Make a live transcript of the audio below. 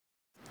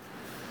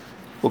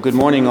Well, good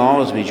morning,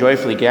 all, as we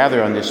joyfully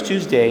gather on this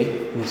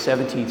Tuesday in the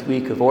 17th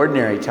week of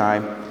Ordinary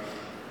Time.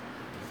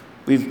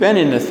 We've been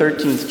in the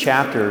 13th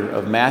chapter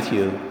of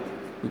Matthew.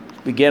 We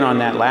began on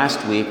that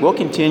last week. We'll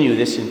continue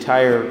this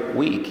entire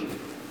week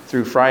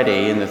through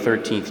Friday in the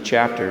 13th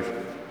chapter.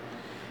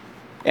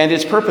 And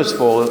it's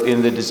purposeful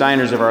in the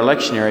designers of our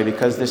lectionary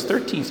because this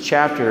 13th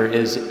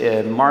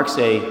chapter marks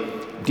a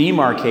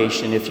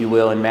demarcation, if you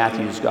will, in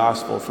Matthew's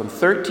gospel. From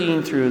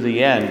 13 through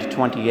the end,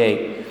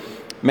 28,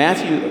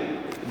 Matthew,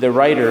 the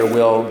writer,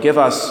 will give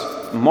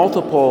us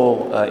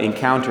multiple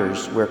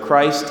encounters where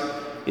Christ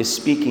is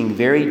speaking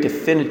very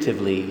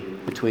definitively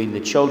between the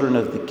children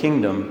of the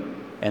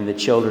kingdom and the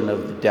children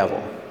of the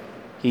devil.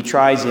 He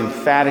tries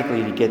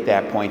emphatically to get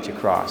that point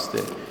across.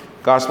 The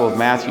Gospel of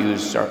Matthew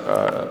is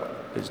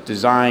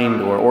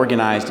designed or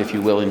organized, if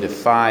you will, into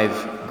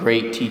 5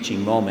 great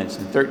teaching moments,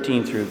 and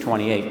 13 through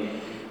 28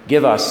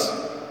 give us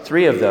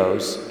 3 of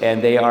those,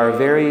 and they are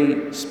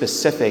very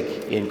specific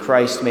in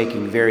Christ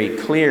making very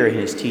clear in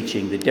his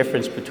teaching the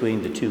difference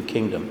between the 2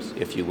 kingdoms,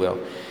 if you will.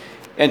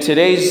 And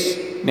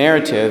today's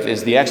narrative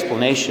is the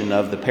explanation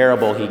of the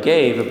parable he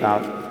gave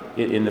about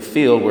in the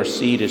field where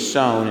seed is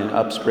sown and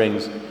up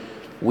springs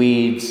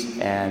weeds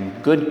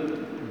and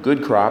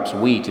good crops,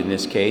 wheat in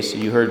this case.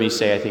 You heard me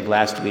say, I think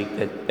last week,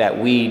 that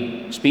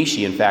weed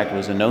species, in fact,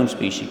 was a known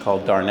species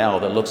called darnel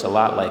that looks a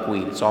lot like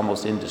wheat. It's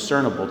almost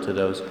indiscernible to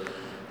those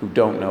who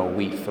don't know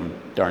wheat from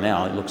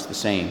darnel. It looks the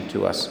same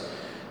to us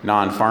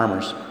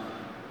non-farmers.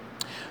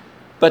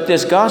 But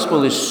this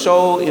gospel is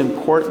so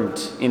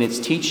important in its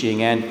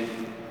teaching, and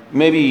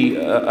maybe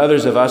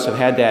others of us have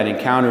had that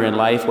encounter in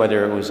life,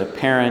 whether it was a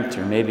parent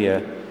or maybe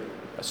a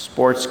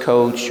sports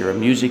coach or a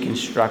music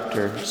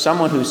instructor,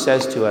 someone who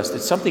says to us that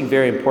something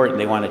very important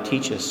they want to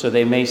teach us. So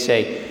they may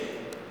say,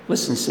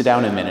 listen, sit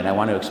down a minute, I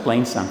want to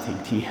explain something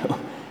to you.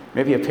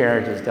 Maybe a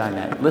parent has done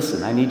that.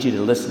 Listen, I need you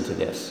to listen to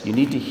this. You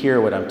need to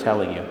hear what I'm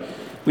telling you.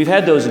 We've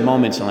had those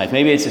moments in life.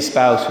 Maybe it's a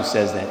spouse who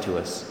says that to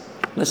us.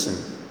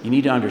 Listen, you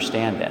need to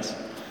understand this.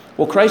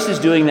 Well, Christ is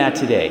doing that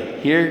today.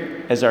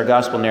 Here, as our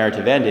gospel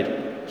narrative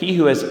ended, he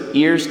who has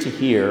ears to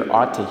hear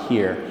ought to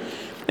hear.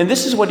 And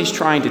this is what he's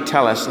trying to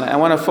tell us. And I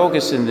want to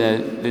focus in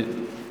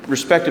the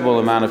respectable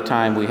amount of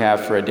time we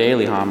have for a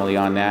daily homily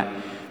on that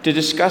to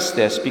discuss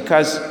this,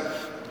 because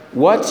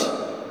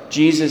what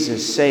Jesus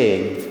is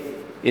saying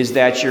is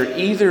that you're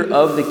either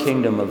of the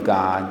kingdom of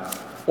God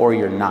or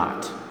you're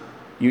not.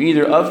 You're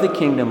either of the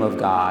kingdom of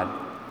God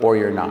or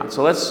you're not.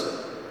 So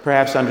let's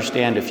perhaps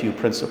understand a few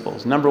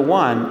principles. Number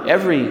one,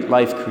 every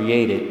life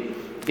created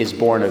is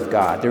born of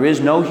God. There is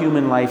no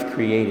human life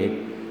created.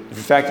 In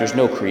fact, there's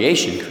no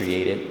creation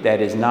created that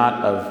is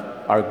not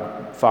of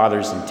our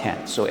Father's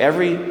intent. So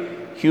every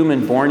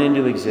human born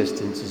into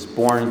existence is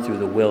born through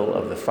the will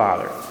of the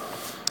Father.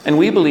 And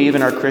we believe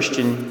in our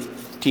Christian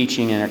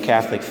teaching in our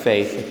Catholic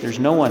faith that there's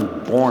no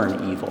one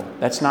born evil.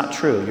 That's not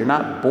true. You're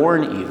not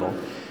born evil.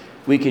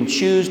 We can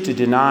choose to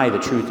deny the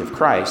truth of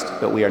Christ,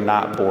 but we are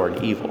not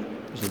born evil.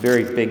 There's a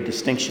very big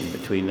distinction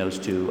between those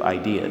 2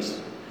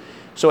 ideas.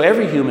 So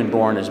every human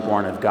born is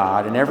born of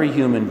God, and every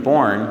human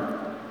born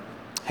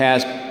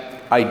has,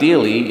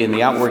 ideally, in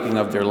the outworking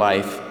of their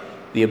life,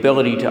 the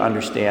ability to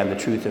understand the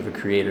truth of a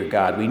creator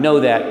God. We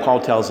know that.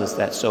 Paul tells us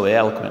that so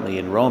eloquently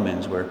in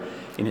Romans, where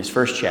in his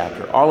first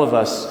chapter, all of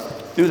us,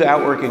 through the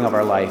outworking of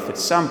our life, at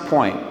some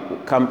point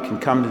can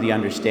come to the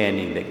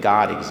understanding that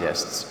God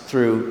exists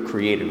through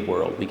created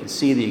world. We can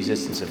see the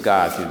existence of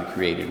God through the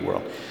created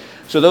world.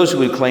 So those who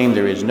would claim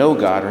there is no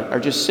God are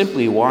just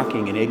simply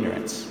walking in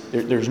ignorance.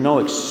 There's no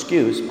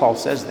excuse. Paul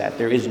says that.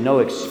 There is no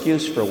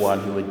excuse for one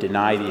who would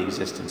deny the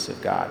existence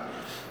of God.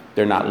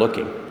 They're not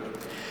looking.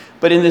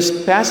 But in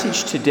this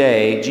passage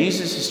today,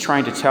 Jesus is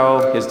trying to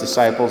tell his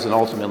disciples and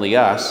ultimately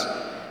us.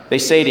 They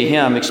say to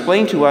him,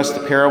 explain to us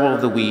the parable of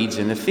the weeds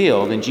in the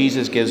field. And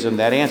Jesus gives them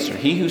that answer.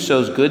 He who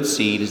sows good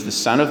seed is the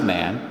Son of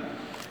Man.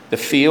 The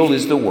field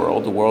is the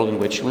world in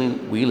which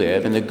we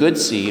live. And the good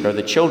seed are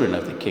the children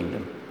of the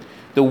kingdom.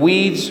 The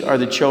weeds are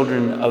the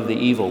children of the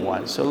evil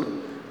one. So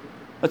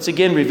let's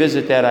again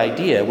revisit that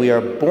idea. We are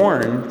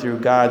born through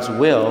God's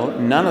will.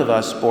 None of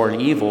us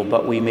born evil,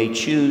 but we may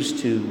choose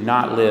to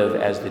not live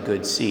as the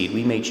good seed.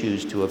 We may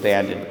choose to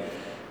abandon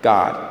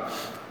God.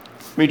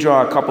 We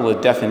draw a couple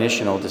of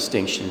definitional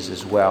distinctions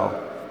as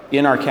well.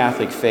 In our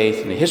Catholic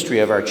faith, in the history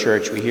of our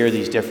church, we hear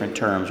these different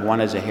terms. One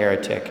is a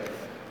heretic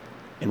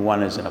and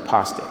one is an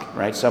apostate,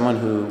 right? Someone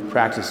who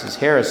practices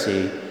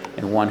heresy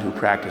and one who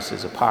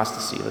practices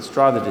apostasy. Let's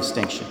draw the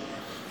distinction.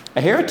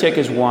 A heretic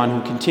is one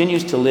who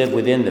continues to live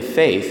within the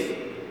faith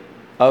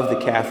of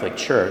the Catholic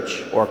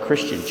Church or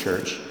Christian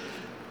Church,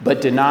 but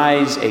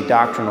denies a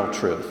doctrinal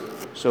truth.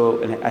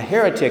 So a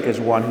heretic is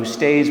one who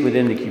stays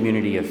within the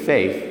community of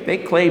faith. They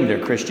claim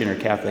their Christian or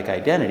Catholic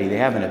identity. They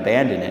haven't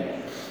abandoned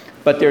it.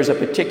 But there's a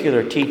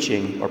particular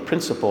teaching or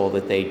principle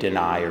that they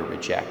deny or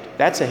reject.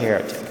 That's a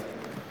heretic.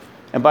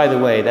 And by the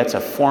way, that's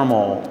a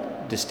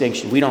formal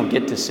distinction. We don't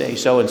get to say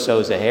so-and-so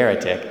is a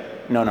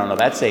heretic. No.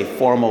 That's a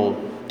formal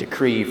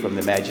decree from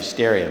the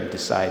magisterium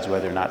decides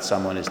whether or not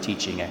someone is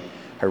teaching a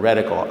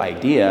heretical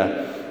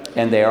idea.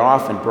 and they are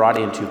often brought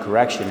into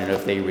correction, and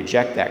if they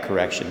reject that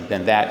correction,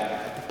 then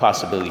that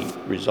possibility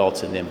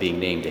results in them being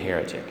named a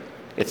heretic.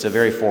 It's a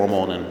very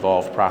formal and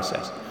involved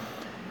process.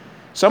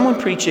 Someone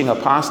preaching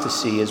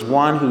apostasy is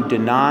one who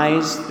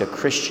denies the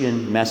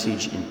Christian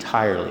message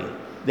entirely.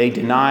 They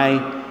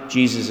deny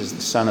Jesus as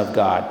the Son of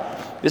God.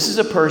 This is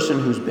a person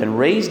who's been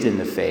raised in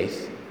the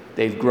faith.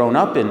 They've grown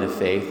up in the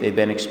faith. They've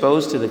been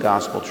exposed to the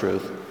gospel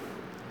truth.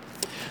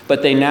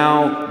 But they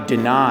now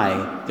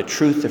deny the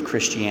truth of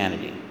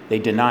Christianity. They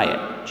deny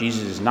it.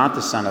 Jesus is not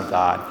the Son of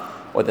God,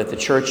 or that the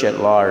church at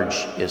large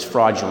is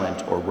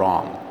fraudulent or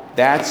wrong.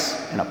 That's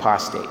an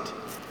apostate.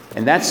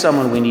 And that's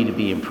someone we need to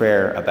be in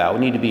prayer about. We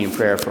need to be in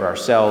prayer for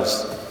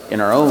ourselves in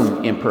our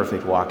own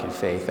imperfect walk in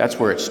faith. That's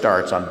where it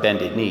starts, on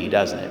bended knee,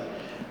 doesn't it?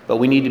 But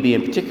we need to be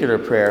in particular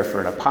prayer for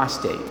an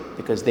apostate,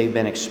 because they've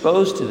been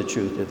exposed to the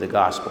truth of the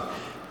gospel.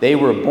 They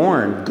were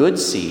born good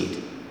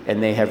seed,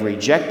 and they have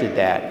rejected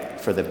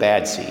that for the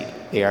bad seed.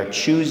 They are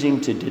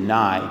choosing to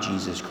deny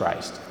Jesus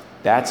Christ.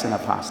 That's an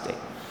apostate.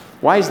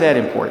 Why is that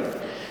important?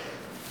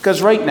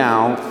 Because right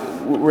now,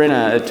 we're in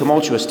a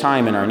tumultuous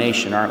time in our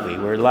nation, aren't we?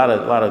 Where a lot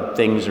of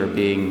things are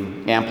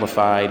being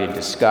amplified and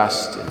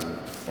discussed,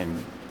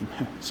 and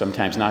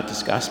sometimes not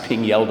discussed,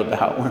 being yelled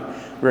about.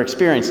 We're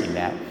experiencing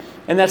that.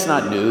 And that's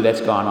not new. That's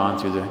gone on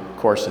through the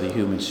course of the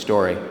human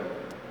story.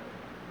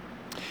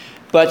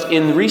 But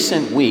in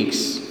recent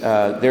weeks,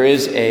 there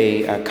is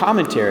a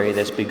commentary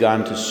that's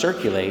begun to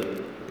circulate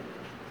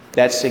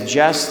that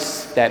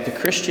suggests that the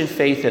Christian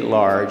faith at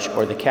large,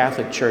 or the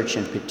Catholic Church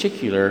in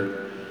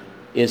particular,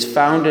 is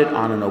founded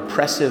on an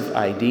oppressive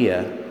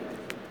idea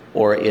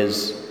or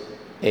is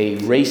a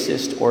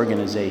racist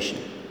organization.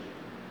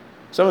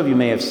 Some of you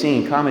may have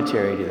seen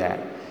commentary to that.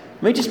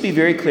 Let me just be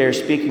very clear,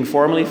 speaking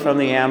formally from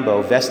the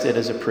AMBO, vested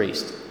as a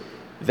priest.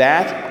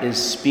 That is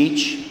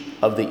speech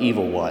of the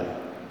evil one,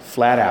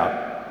 flat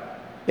out.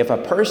 If a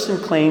person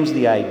claims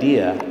the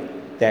idea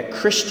that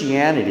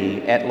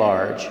Christianity at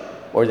large,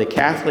 or the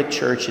Catholic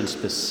Church in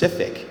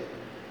specific,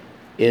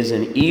 is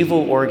an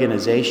evil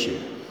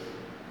organization,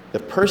 the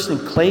person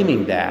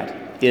claiming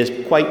that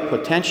is quite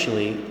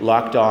potentially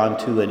locked on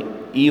to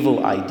an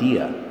evil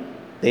idea.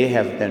 They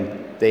have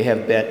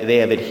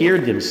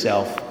adhered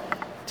themselves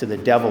to the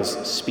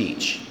devil's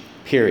speech,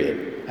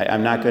 period.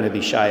 I'm not going to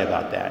be shy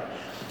about that.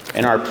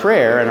 And our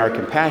prayer and our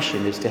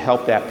compassion is to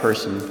help that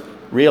person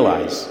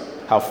realize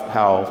how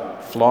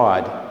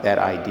flawed that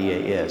idea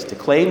is. To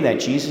claim that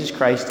Jesus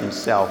Christ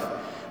himself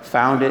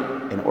founded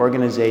an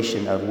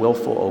organization of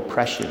willful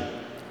oppression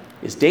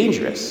is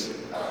dangerous,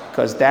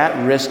 because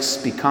that risks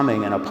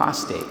becoming an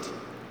apostate.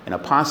 And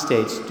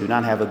apostates do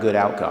not have a good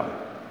outcome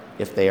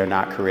if they are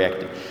not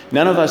corrected.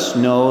 None of us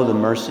know the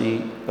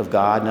mercy of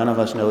God. None of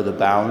us know the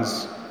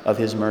bounds of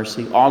his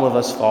mercy. All of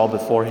us fall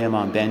before him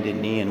on bended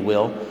knee and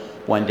will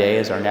one day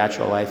as our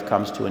natural life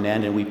comes to an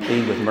end, and we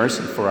plead with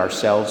mercy for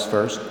ourselves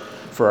first,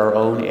 for our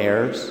own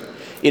errors.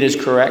 It is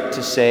correct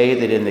to say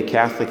that in the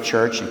Catholic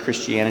Church and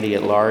Christianity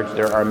at large,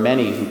 there are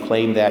many who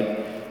claim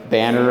that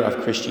banner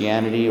of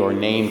Christianity or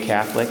name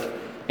Catholic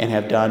and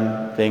have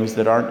done things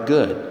that aren't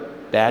good.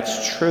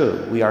 That's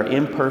true. We are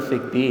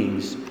imperfect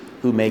beings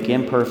who make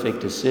imperfect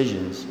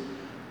decisions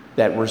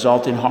that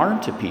result in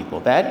harm to people.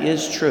 That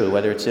is true,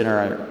 whether it's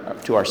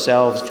to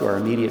ourselves, to our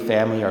immediate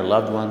family, our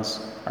loved ones,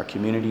 our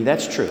community.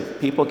 That's true.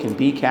 People can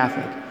be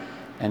Catholic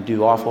and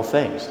do awful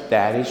things.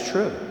 That is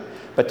true.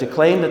 But to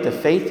claim that the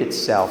faith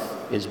itself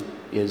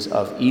is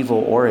of evil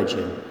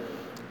origin,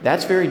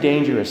 that's very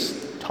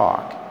dangerous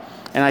talk.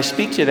 And I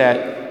speak to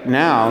that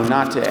now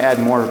not to add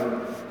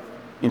more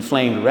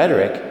inflamed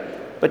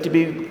rhetoric, but to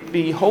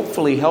be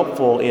hopefully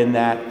helpful in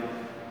that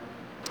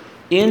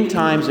in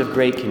times of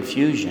great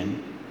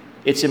confusion,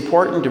 it's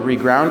important to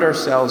reground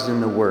ourselves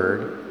in the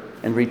Word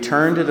and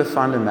return to the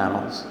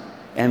fundamentals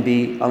and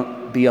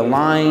be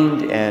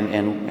aligned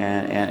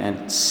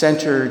and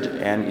centered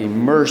and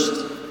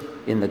immersed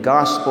in the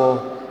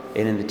gospel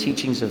and in the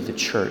teachings of the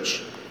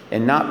church,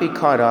 and not be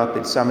caught up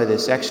in some of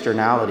this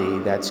externality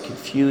that's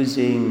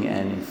confusing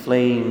and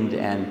inflamed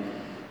and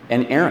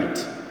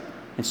errant.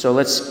 And so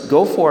let's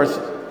go forth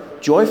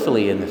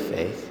joyfully in the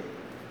faith,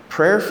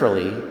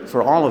 prayerfully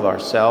for all of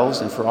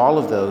ourselves and for all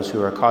of those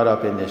who are caught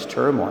up in this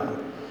turmoil.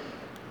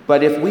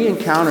 But if we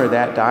encounter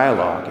that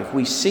dialogue, if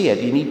we see it,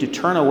 you need to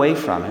turn away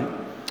from it.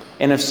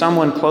 And if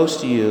someone close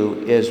to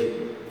you is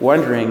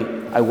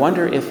wondering, I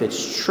wonder if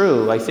it's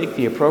true, I think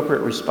the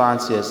appropriate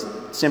response is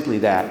simply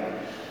that.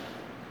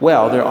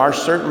 Well, there are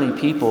certainly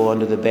people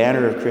under the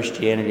banner of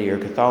Christianity or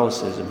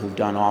Catholicism who've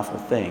done awful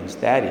things.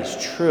 That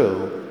is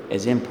true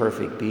as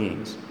imperfect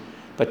beings.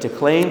 But to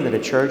claim that a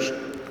church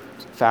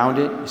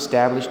founded,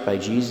 established by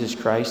Jesus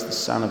Christ, the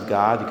Son of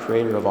God, the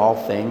creator of all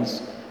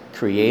things,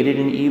 created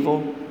an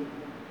evil,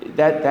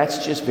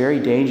 that's just very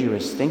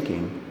dangerous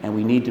thinking. And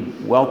we need to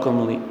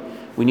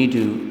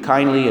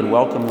kindly and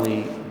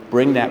welcomely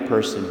bring that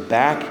person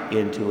back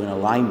into an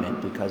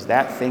alignment, because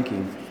that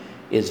thinking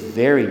is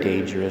very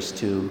dangerous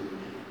to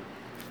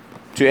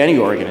any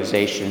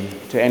organization,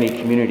 to any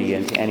community,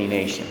 and to any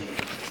nation.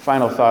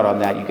 Final thought on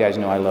that. You guys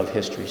know I love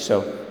history.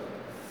 So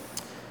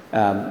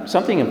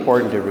Something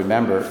important to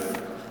remember,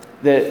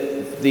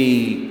 that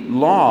the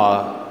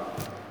law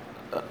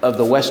of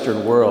the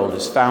Western world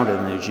is founded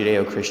in the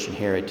Judeo-Christian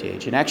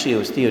heritage. And actually it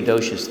was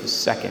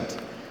Theodosius II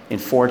in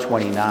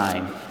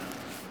 429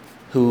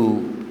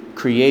 who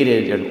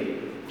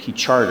he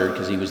chartered,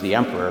 because he was the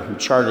emperor, who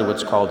chartered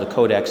what's called the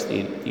Codex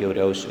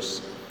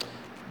Theodosius.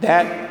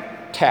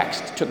 That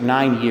text took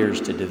 9 years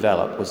to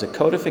develop, was a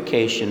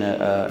codification,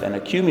 an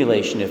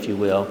accumulation, if you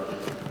will,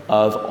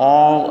 of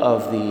all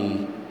of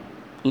the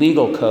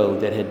legal code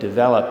that had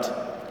developed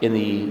in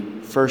the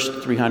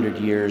first 300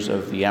 years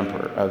of the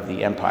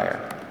empire.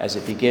 As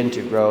it began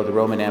to grow, the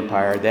Roman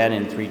Empire then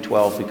in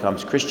 312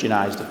 becomes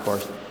Christianized, of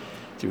course,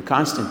 through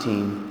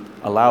Constantine,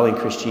 allowing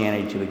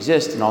Christianity to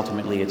exist, and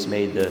ultimately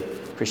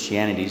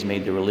Christianity's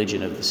made the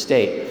religion of the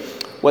state.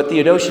 What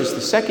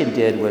Theodosius II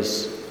did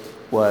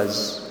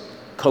was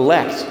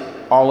collect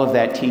all of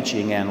that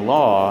teaching and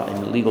law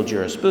and legal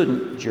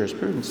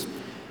jurisprudence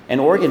and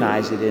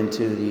organize it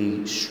into the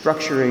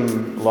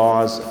structuring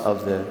laws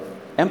of the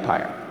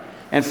empire.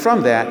 And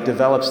from that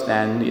develops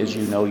then, as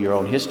you know your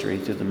own history,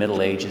 through the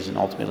Middle Ages and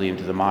ultimately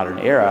into the modern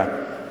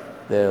era,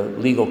 the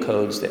legal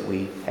codes that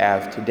we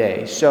have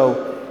today.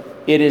 So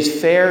it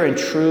is fair and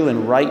true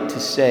and right to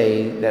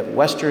say that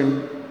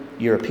Western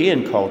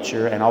European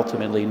culture and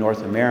ultimately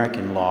North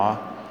American law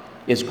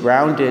is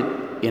grounded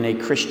in a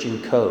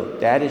Christian code.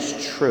 That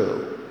is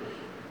true.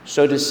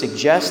 So to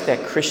suggest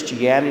that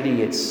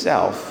Christianity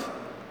itself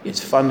is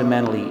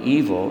fundamentally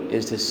evil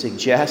is to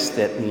suggest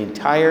that the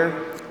entire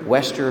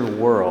Western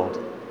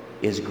world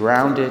is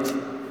grounded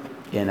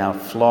in a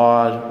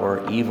flawed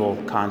or evil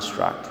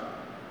construct.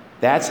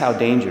 That's how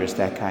dangerous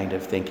that kind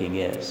of thinking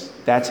is.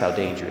 That's how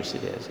dangerous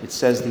it is. It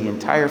says the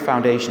entire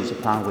foundations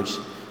upon which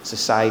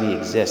society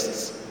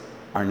exists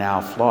are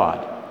now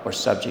flawed or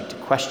subject to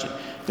question.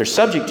 They're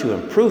subject to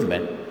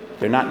improvement.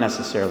 They're not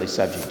necessarily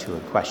subject to a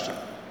question.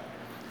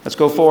 Let's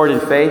go forward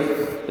in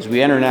faith. As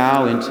we enter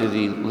now into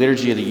the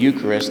liturgy of the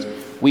Eucharist,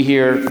 we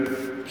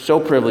hear, so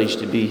privileged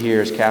to be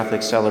here as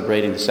Catholics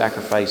celebrating the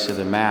sacrifice of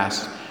the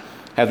Mass,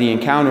 have the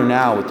encounter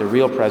now with the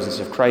real presence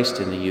of Christ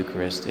in the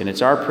Eucharist, and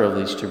it's our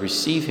privilege to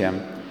receive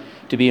him,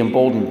 to be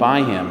emboldened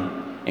by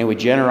him, and with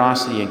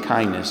generosity and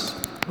kindness,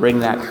 bring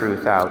that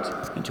truth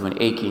out into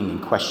an aching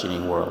and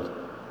questioning world.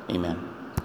 Amen.